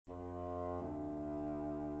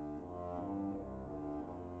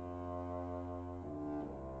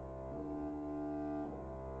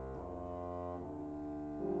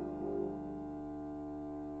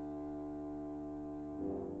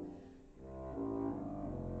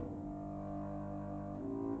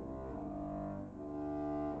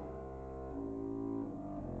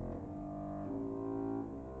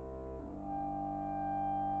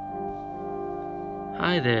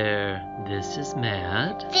Hi there, this is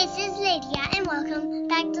Matt. This is Lydia, and welcome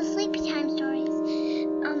back to Sleepy Time Stories.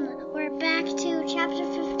 We're back to chapter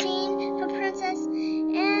 15 for Princess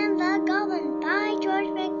and the Goblin by George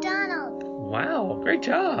MacDonald. Wow, great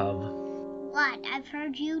job. What? I've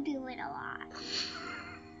heard you do it a lot.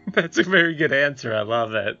 That's a very good answer. I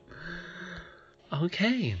love it.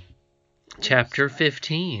 Okay, chapter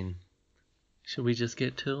 15. Should we just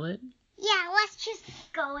get to it? Yeah, let's just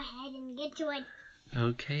go ahead and get to it.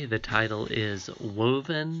 Okay, the title is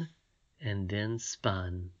Woven and Then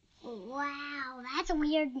Spun. Wow, that's a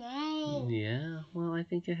weird name. Yeah, well, I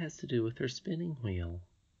think it has to do with her spinning wheel.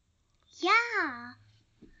 Yeah.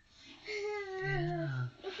 Yeah.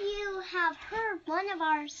 If you have heard one of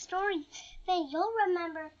our stories, then you'll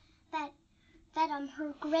remember that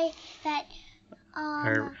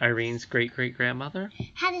Irene's great-great-grandmother?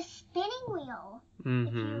 had a spinning wheel.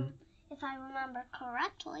 Mm-hmm. If I remember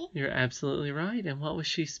correctly. You're absolutely right. And what was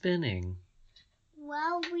she spinning?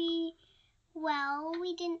 Well, we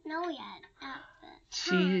didn't know yet at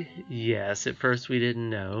the time. Yes, at first we didn't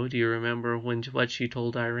know. Do you remember what she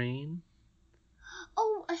told Irene?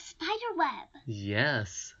 Oh, a spider web.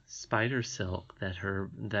 Yes, spider silk that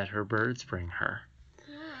her birds bring her.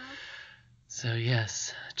 Yeah. So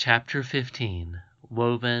yes, chapter 15,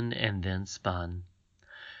 Woven and Then Spun.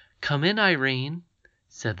 "Come in, Irene,"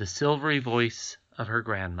 said the silvery voice of her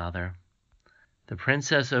grandmother. The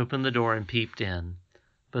princess opened the door and peeped in,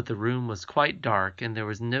 but the room was quite dark and there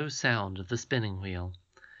was no sound of the spinning wheel.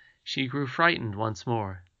 She grew frightened once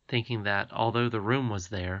more, thinking that, although the room was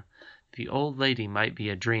there, the old lady might be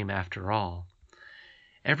a dream after all.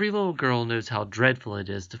 Every little girl knows how dreadful it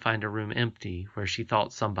is to find a room empty where she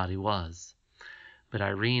thought somebody was. But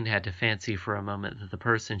Irene had to fancy for a moment that the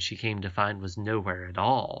person she came to find was nowhere at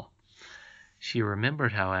all. She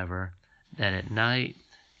remembered, however, that at night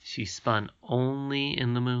she spun only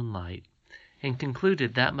in the moonlight, and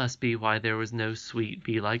concluded that must be why there was no sweet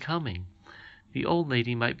bee-like humming. The old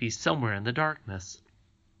lady might be somewhere in the darkness.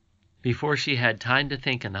 Before she had time to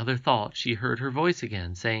think another thought, she heard her voice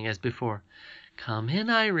again, saying as before, "Come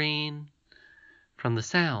in, Irene." From the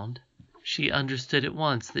sound, she understood at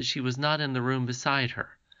once that she was not in the room beside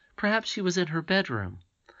her. Perhaps she was in her bedroom.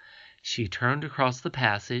 She turned across the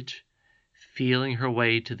passage, feeling her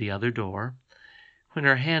way to the other door. When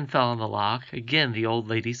her hand fell on the lock, again the old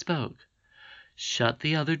lady spoke. "Shut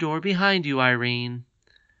the other door behind you, Irene.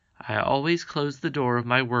 I always close the door of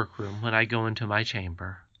my workroom when I go into my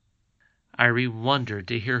chamber." Irene wondered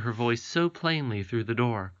to hear her voice so plainly through the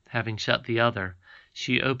door. Having shut the other,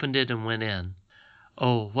 she opened it and went in.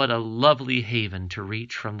 Oh, what a lovely haven to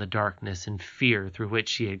reach from the darkness and fear through which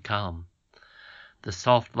she had come. The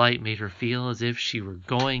soft light made her feel as if she were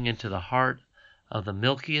going into the heart of the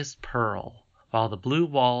milkiest pearl, while the blue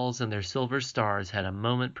walls and their silver stars had a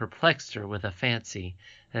moment perplexed her with a fancy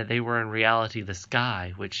that they were in reality the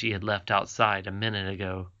sky which she had left outside a minute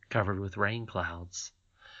ago covered with rain clouds.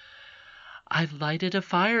 "I've lighted a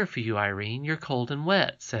fire for you, Irene. You're cold and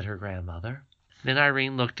wet," said her grandmother. Then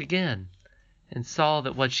Irene looked again, and saw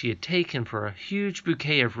that what she had taken for a huge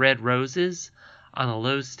bouquet of red roses on a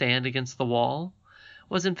low stand against the wall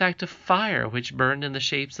was in fact a fire which burned in the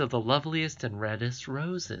shapes of the loveliest and reddest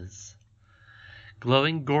roses,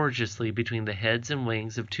 glowing gorgeously between the heads and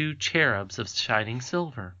wings of two cherubs of shining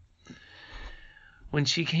silver. When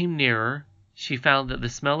she came nearer, she found that the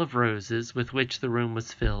smell of roses with which the room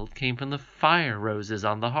was filled came from the fire roses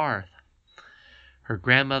on the hearth. Her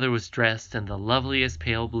grandmother was dressed in the loveliest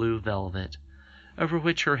pale blue velvet, over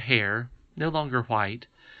which her hair, no longer white,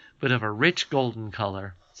 but of a rich golden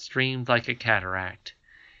color, streamed like a cataract,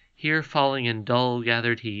 here falling in dull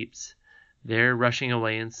gathered heaps, there rushing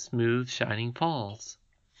away in smooth shining falls.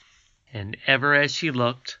 And ever as she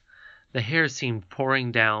looked, the hair seemed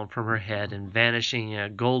pouring down from her head and vanishing in a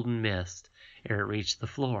golden mist ere it reached the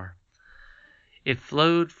floor. It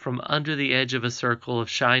flowed from under the edge of a circle of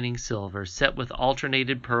shining silver set with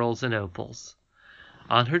alternated pearls and opals.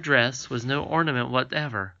 On her dress was no ornament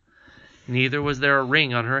whatever, neither was there a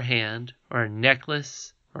ring on her hand, or a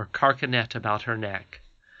necklace or carcanet about her neck.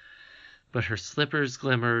 But her slippers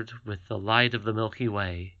glimmered with the light of the Milky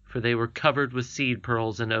Way, for they were covered with seed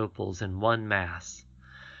pearls and opals in one mass.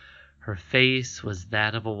 Her face was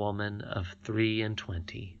that of a woman of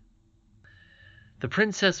 23. The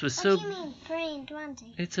princess was so... What do you mean, 3 and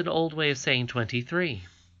 20? It's an old way of saying 23.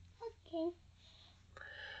 Okay.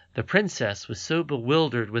 The princess was so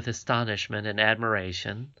bewildered with astonishment and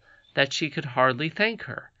admiration that she could hardly thank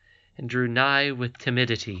her, and drew nigh with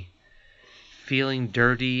timidity, feeling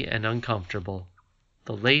dirty and uncomfortable.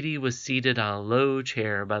 The lady was seated on a low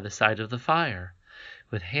chair by the side of the fire,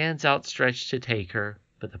 with hands outstretched to take her,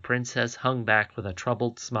 but the princess hung back with a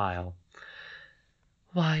troubled smile.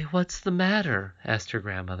 "Why, what's the matter?" asked her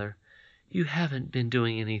grandmother. "You haven't been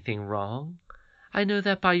doing anything wrong. I know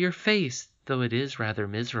that by your face, though it is rather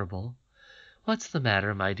miserable. What's the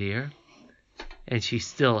matter, my dear?" And she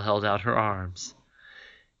still held out her arms.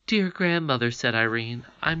 "Dear grandmother," said Irene,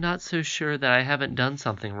 "I'm not so sure that I haven't done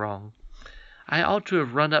something wrong. I ought to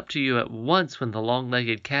have run up to you at once when the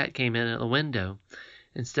long-legged cat came in at the window,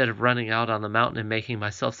 instead of running out on the mountain and making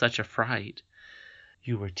myself such a fright.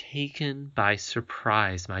 You were taken by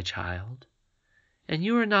surprise, my child, and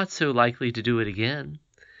you are not so likely to do it again.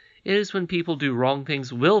 It is when people do wrong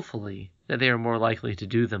things willfully that they are more likely to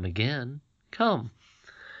do them again. Come."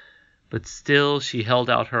 But still she held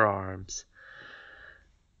out her arms.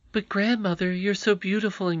 "But grandmother, you're so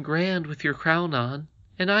beautiful and grand with your crown on,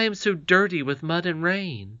 and I am so dirty with mud and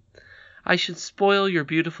rain. I should spoil your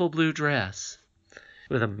beautiful blue dress."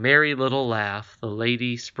 With a merry little laugh, the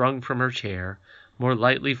lady sprung from her chair, more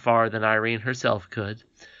lightly far than Irene herself could,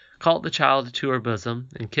 caught the child to her bosom,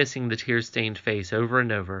 and kissing the tear-stained face over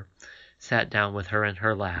and over, sat down with her in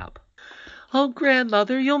her lap. "Oh,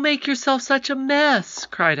 grandmother, you'll make yourself such a mess!"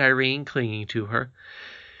 cried Irene, clinging to her.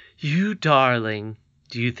 "You darling!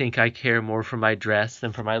 Do you think I care more for my dress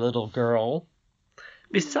than for my little girl?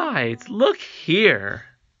 Besides, look here!"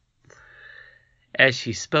 As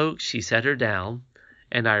she spoke, she set her down,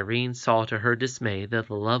 and Irene saw to her dismay that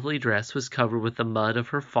the lovely dress was covered with the mud of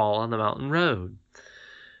her fall on the mountain road.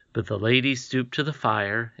 But the lady stooped to the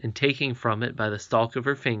fire, and taking from it by the stalk of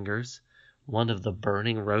her fingers one of the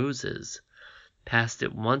burning roses, passed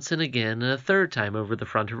it once and again and a third time over the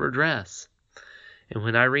front of her dress. And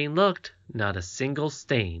when Irene looked, not a single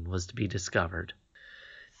stain was to be discovered.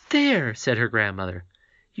 "There," said her grandmother,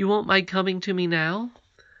 "you won't mind coming to me now?"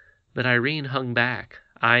 But Irene hung back,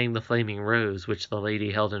 eyeing the flaming rose which the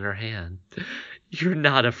lady held in her hand. "You're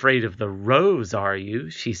not afraid of the rose, are you?"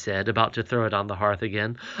 she said, about to throw it on the hearth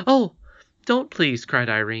again. "Oh, don't please," cried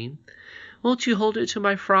Irene. "Won't you hold it to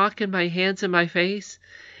my frock and my hands and my face?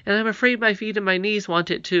 And I'm afraid my feet and my knees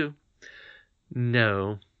want it too."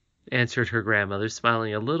 "No," answered her grandmother,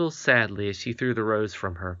 smiling a little sadly as she threw the rose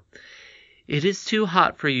from her. "It is too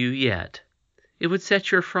hot for you yet. It would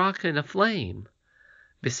set your frock in a flame.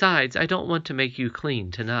 Besides, I don't want to make you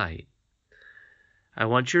clean tonight. I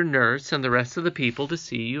want your nurse and the rest of the people to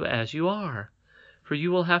see you as you are, for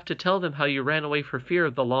you will have to tell them how you ran away for fear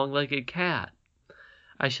of the long-legged cat.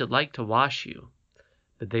 I should like to wash you,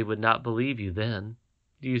 but they would not believe you then.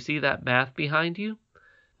 Do you see that bath behind you?"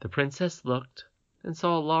 The princess looked, and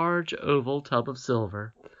saw a large oval tub of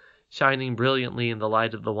silver, shining brilliantly in the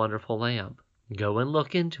light of the wonderful lamp. "Go and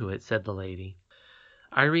look into it," said the lady.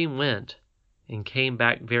 Irene went, and came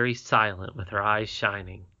back very silent with her eyes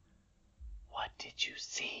shining. "What did you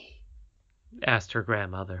see?" asked her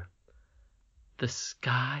grandmother. "The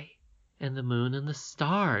sky and the moon and the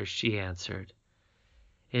stars," she answered.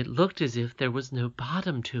 "It looked as if there was no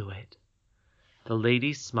bottom to it." The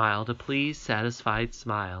lady smiled a pleased, satisfied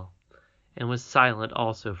smile, and was silent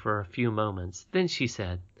also for a few moments. Then she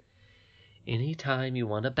said, "Any time you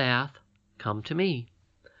want a bath, come to me.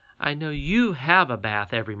 I know you have a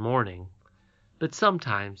bath every morning, but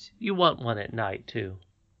sometimes you want one at night too."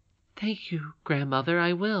 "Thank you, grandmother,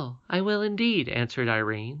 I will indeed," answered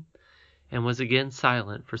Irene, and was again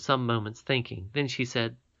silent for some moments thinking. Then she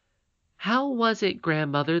said, "How was it,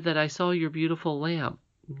 grandmother, that I saw your beautiful lamp,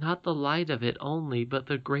 not the light of it only, but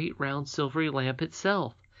the great round silvery lamp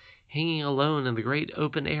itself, hanging alone in the great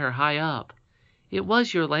open air high up? It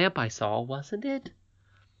was your lamp I saw, wasn't it?"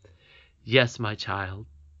 "Yes, my child,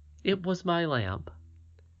 it was my lamp."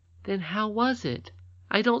 "Then how was it?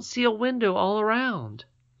 I don't see a window all around."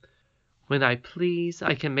 "When I please,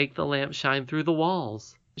 I can make the lamp shine through the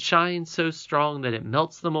walls, shine so strong that it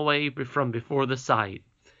melts them away from before the sight,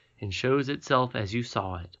 and shows itself as you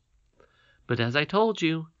saw it. But as I told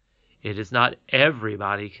you, it is not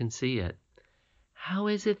everybody can see it." "How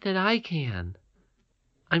is it that I can?"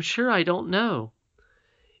 "I'm sure I don't know.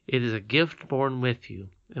 It is a gift born with you,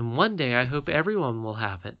 and one day I hope everyone will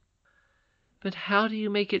have it." "But how do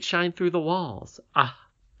you make it shine through the walls?" "Ah,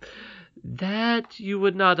 that you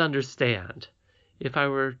would not understand, if I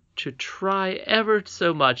were to try ever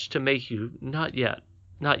so much to make you. Not yet.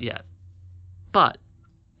 But,"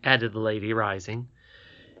 added the lady, rising,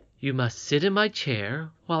 "you must sit in my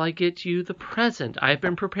chair while I get you the present I have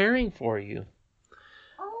been preparing for you."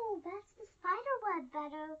 Oh, that's the spider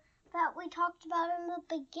web that we talked about in the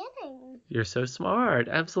beginning. "You're so smart.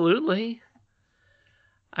 Absolutely.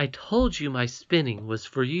 I told you my spinning was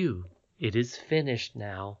for you. It is finished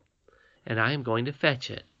now, and I am going to fetch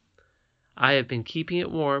it. I have been keeping it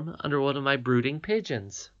warm under one of my brooding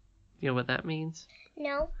pigeons. You know what that means?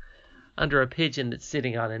 No. Under a pigeon that's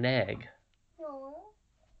sitting on an egg. No.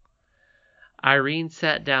 Irene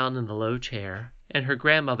sat down in the low chair, and her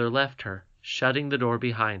grandmother left her, shutting the door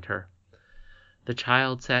behind her. The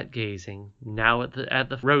child sat gazing, now at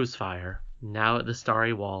the rose fire, now at the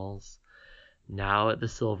starry walls, now at the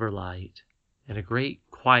silver light, and a great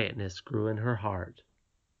quietness grew in her heart.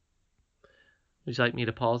 Would you like me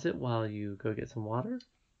to pause it while you go get some water?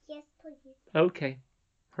 Yes, please. Okay.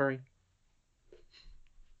 Hurry.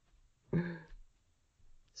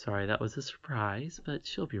 Sorry, that was a surprise, but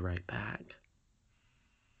she'll be right back.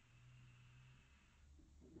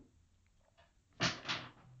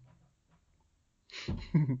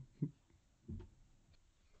 Let's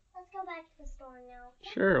go back to the store now.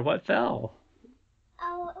 Sure, what fell?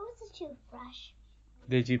 Oh, it was a toothbrush.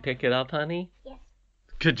 Did you pick it up, honey? Yes.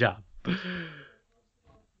 Good job.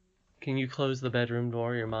 Can you close the bedroom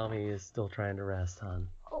door? Your mommy is still trying to rest, hon.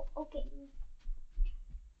 Oh, okay.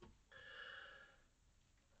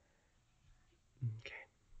 Okay.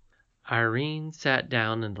 Irene sat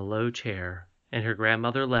down in the low chair, and her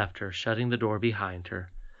grandmother left her, shutting the door behind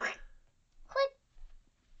her. Click.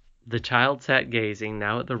 The child sat gazing,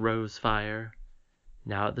 now at the rose fire,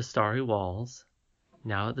 now at the starry walls,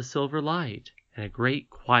 now at the silver light, and a great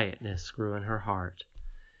quietness grew in her heart.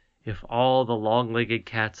 If all the long-legged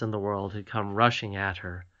cats in the world had come rushing at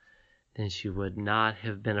her, then she would not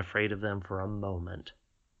have been afraid of them for a moment.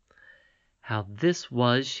 How this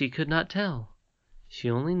was she could not tell.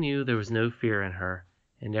 She only knew there was no fear in her,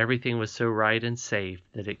 and everything was so right and safe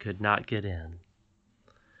that it could not get in.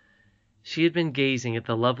 She had been gazing at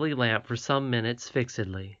the lovely lamp for some minutes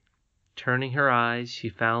fixedly. Turning her eyes, she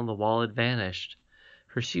found the wall had vanished,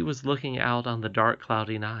 for she was looking out on the dark,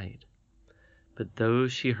 cloudy night. But though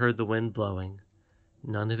she heard the wind blowing,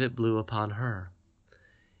 none of it blew upon her.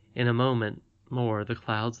 In a moment more the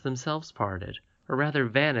clouds themselves parted, or rather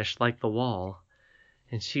vanished like the wall,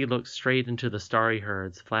 and she looked straight into the starry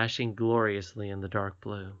herds flashing gloriously in the dark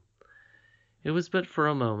blue. It was but for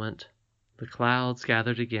a moment. The clouds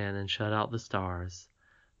gathered again and shut out the stars.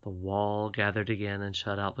 The wall gathered again and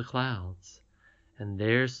shut out the clouds. And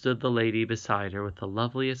there stood the lady beside her with the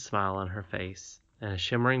loveliest smile on her face, and a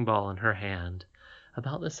shimmering ball in her hand,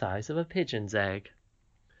 about the size of a pigeon's egg.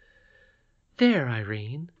 "There,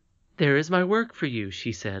 Irene, there is my work for you,"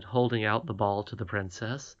 she said, holding out the ball to the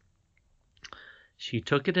princess. She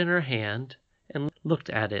took it in her hand and looked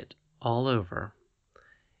at it all over.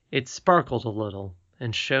 It sparkled a little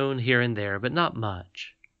and shone here and there, but not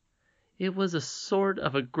much. It was a sort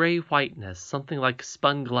of a gray whiteness, something like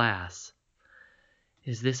spun glass.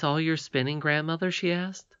 "Is this all your spinning, grandmother?" she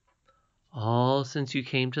asked. "All since you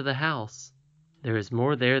came to the house. There is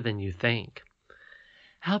more there than you think."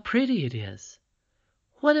 "How pretty it is!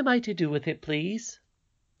 What am I to do with it, please?"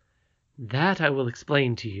 "That I will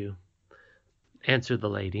explain to you," answered the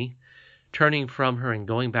lady, turning from her and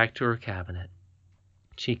going back to her cabinet.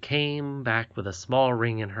 She came back with a small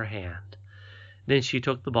ring in her hand. Then she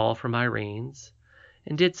took the ball from Irene's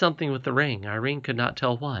and did something with the ring. Irene could not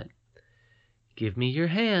tell what. "Give me your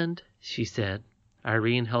hand," she said.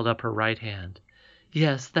 Irene held up her right hand.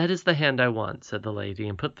 "Yes, that is the hand I want," said the lady,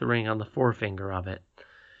 and put the ring on the forefinger of it.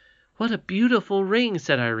 "What a beautiful ring,"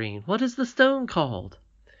 said Irene. "What is the stone called?"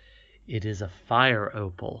 "It is a fire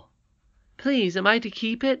opal." "Please, am I to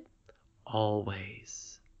keep it?"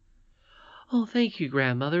 "Always." "Oh, thank you,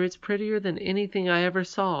 grandmother. It's prettier than anything I ever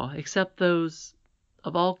saw, except those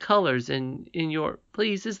of all colors in your...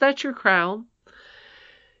 Please, is that your crown?"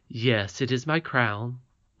 "Yes, it is my crown.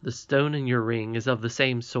 The stone in your ring is of the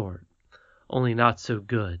same sort, only not so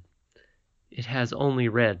good. It has only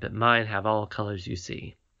red, but mine have all colors you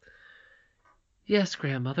see." "Yes,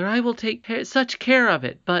 grandmother, I will take such care of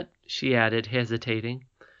it, but," she added, hesitating.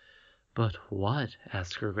 "But what?"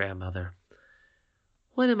 asked her grandmother.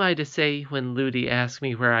 "What am I to say when Ludi asks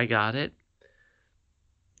me where I got it?"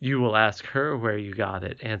 "You will ask her where you got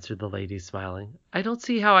it," answered the lady, smiling. "I don't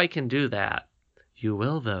see how I can do that." "You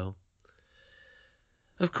will, though."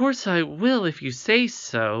 "Of course I will if you say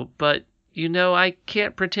so, but, you know, I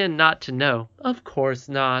can't pretend not to know." "Of course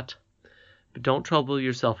not. But don't trouble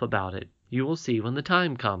yourself about it. You will see when the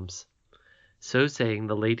time comes." So saying,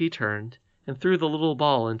 the lady turned and threw the little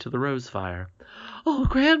ball into the rose fire. "Oh,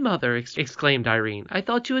 grandmother!" exclaimed Irene. "I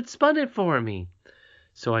thought you had spun it for me."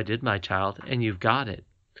 "So I did, my child, and you've got it."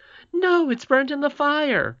 "No, it's burnt in the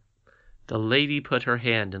fire." The lady put her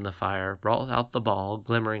hand in the fire, brought out the ball,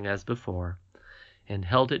 glimmering as before, and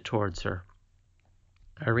held it towards her.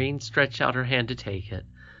 Irene stretched out her hand to take it,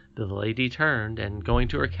 but the lady turned, and going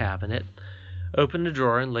to her cabinet, opened a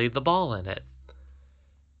drawer, and laid the ball in it.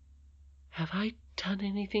 "Have I done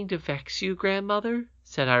anything to vex you, grandmother?"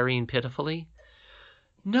 said Irene pitifully.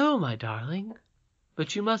 "No, my darling.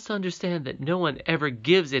 But you must understand that no one ever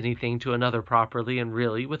gives anything to another properly and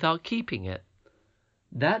really without keeping it.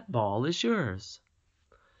 That ball is yours."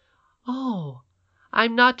 "Oh,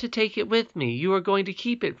 I'm not to take it with me. You are going to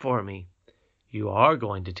keep it for me." "You are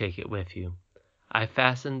going to take it with you. I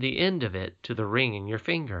fastened the end of it to the ring in your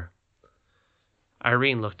finger."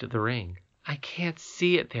 Irene looked at the ring. "I can't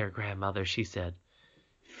see it there, grandmother," she said.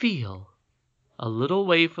 "Feel." "A little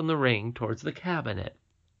way from the ring towards the cabinet,"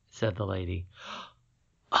 said the lady.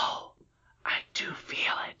 "Oh, I do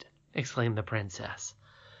feel it," exclaimed the princess.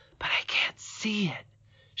 "But I can't see it,"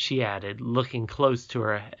 she added, looking close to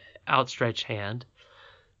her outstretched hand.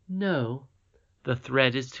 "No, the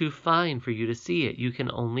thread is too fine for you to see it. You can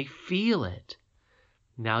only feel it.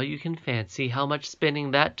 Now you can fancy how much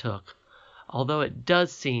spinning that took, although it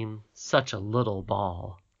does seem such a little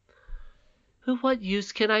ball." "But what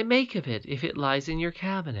use can I make of it if it lies in your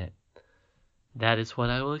cabinet?" "That is what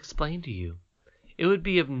I will explain to you. It would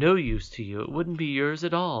be of no use to you, it wouldn't be yours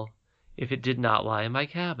at all, if it did not lie in my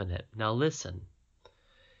cabinet. Now listen.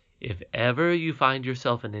 If ever you find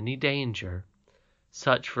yourself in any danger,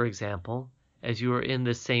 such, for example, as you are in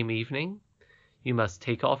this same evening, you must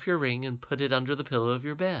take off your ring and put it under the pillow of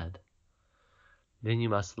your bed. Then you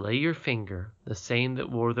must lay your finger, the same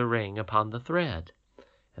that wore the ring, upon the thread,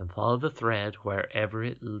 and follow the thread wherever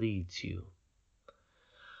it leads you."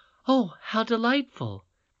 "Oh, how delightful!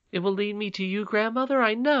 It will lead me to you, grandmother,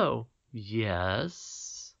 I know."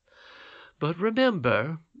 "Yes, but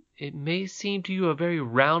remember, it may seem to you a very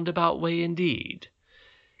roundabout way indeed,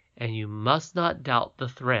 and you must not doubt the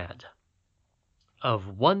thread.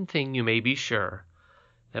 Of one thing you may be sure,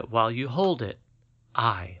 that while you hold it,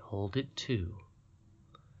 I hold it too."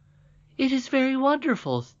 "It is very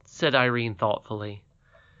wonderful," said Irene thoughtfully.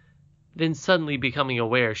 Then suddenly becoming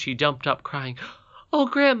aware, she jumped up, crying, "Oh,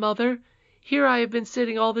 grandmother, here I have been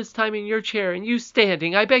sitting all this time in your chair, and you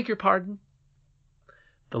standing. I beg your pardon."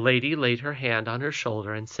 The lady laid her hand on her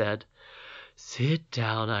shoulder and said, "Sit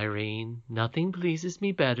down, Irene. Nothing pleases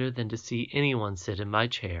me better than to see anyone sit in my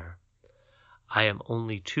chair. I am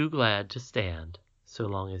only too glad to stand, so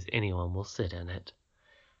long as anyone will sit in it."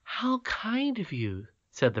 "How kind of you,"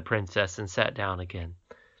 said the princess, and sat down again.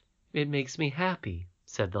 "It makes me happy,"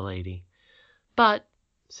 said the lady. "But,"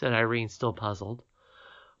 said Irene, still puzzled,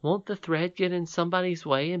 "won't the thread get in somebody's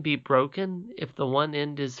way and be broken if the one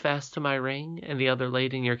end is fast to my ring and the other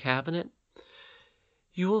laid in your cabinet?"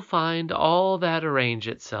 "You will find all that arrange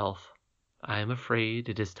itself. I am afraid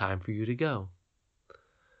it is time for you to go."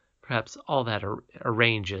 Perhaps all that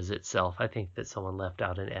arranges itself. I think that someone left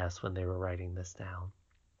out an S when they were writing this down.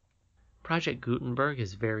 Project Gutenberg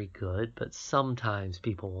is very good, but sometimes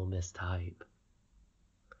people will mistype.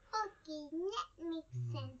 Okay, that makes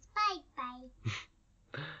sense.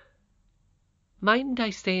 Bye-bye. "Mightn't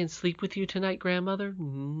I stay and sleep with you tonight, grandmother?"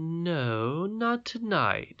 "No, not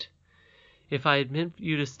tonight. If I had meant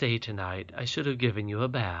you to stay tonight, I should have given you a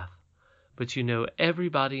bath. But you know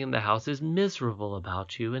everybody in the house is miserable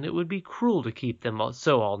about you, and it would be cruel to keep them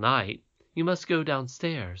so all night. You must go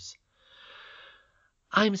downstairs."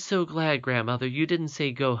 "I'm so glad, grandmother, you didn't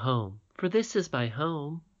say go home, for this is my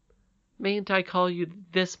home. Mayn't I call you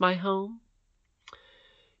this my home?"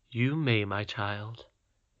 "You may, my child,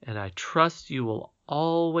 and I trust you will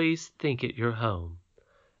always think it your home.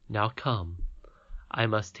 Now come. I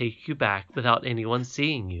must take you back without anyone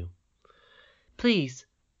seeing you." "Please,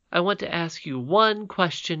 I want to ask you one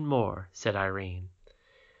question more," said Irene.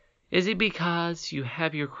 "Is it because you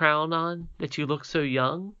have your crown on that you look so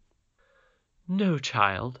young?" "No,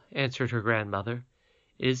 child," answered her grandmother.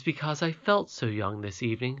 "It is because I felt so young this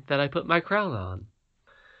evening that I put my crown on.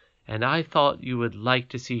 And I thought you would like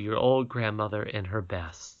to see your old grandmother in her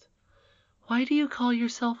best." "Why do you call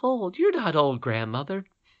yourself old? You're not old, grandmother."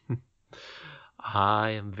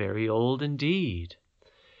 "I am very old indeed.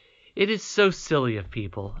 It is so silly of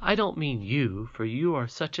people. I don't mean you, for you are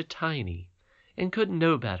such a tiny, and couldn't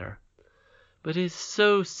know better. But it is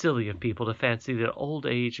so silly of people to fancy that old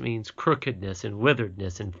age means crookedness and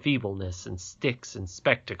witheredness and feebleness and sticks and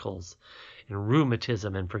spectacles and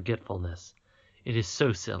rheumatism and forgetfulness. It is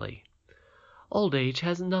so silly. Old age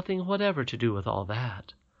has nothing whatever to do with all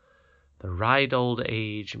that. The right old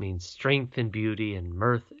age means strength and beauty and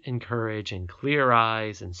mirth and courage and clear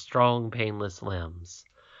eyes and strong painless limbs.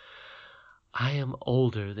 I am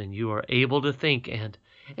older than you are able to think, and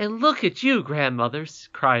look at you, grandmother,"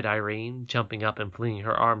 cried Irene, jumping up and flinging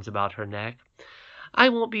her arms about her neck. "I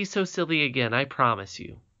won't be so silly again, I promise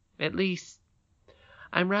you. At least,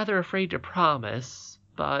 I'm rather afraid to promise,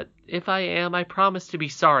 but if I am, I promise to be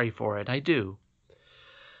sorry for it. I do.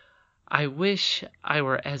 I wish I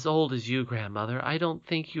were as old as you, Grandmother. I don't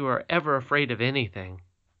think you are ever afraid of anything.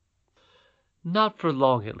 Not for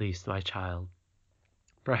long, at least, my child.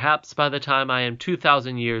 Perhaps by the time I am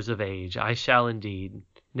 2,000 years of age, I shall indeed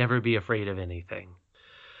never be afraid of anything.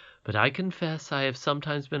 But I confess I have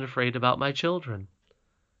sometimes been afraid about my children.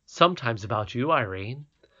 Sometimes about you, Irene.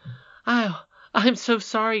 I'm so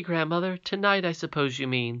sorry, Grandmother. Tonight, I suppose you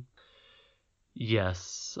mean.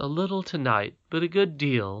 Yes, a little tonight, but a good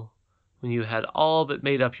deal, when you had all but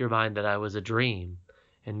made up your mind that I was a dream,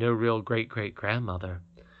 and no real great-great-grandmother.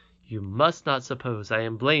 You must not suppose I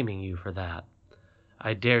am blaming you for that.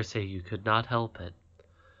 I dare say you could not help it.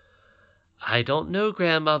 I don't know,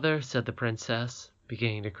 Grandmother, said the princess,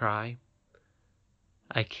 beginning to cry.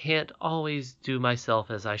 I can't always do myself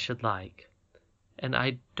as I should like, and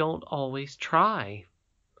I don't always try.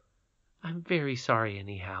 I'm very sorry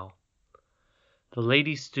anyhow. The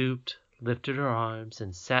lady stooped, lifted her arms,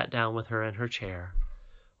 and sat down with her in her chair,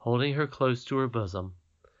 holding her close to her bosom.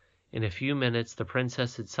 In a few minutes the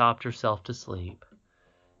princess had sobbed herself to sleep.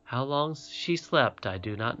 How long she slept I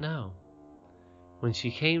do not know. When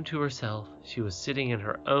she came to herself, she was sitting in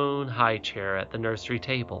her own high chair at the nursery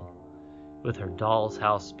table, with her doll's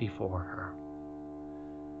house before her.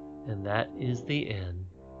 And that is the end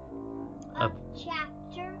of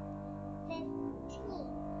chapter 15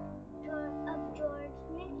 of George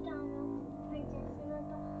MacDonald's Princess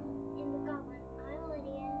and the Goblin. I'm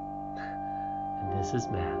Lydia. And this is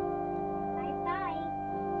Matt. Bye-bye.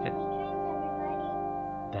 Sweet dreams,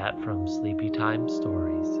 everybody. That from Sleepy Time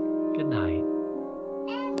Stories. Good night.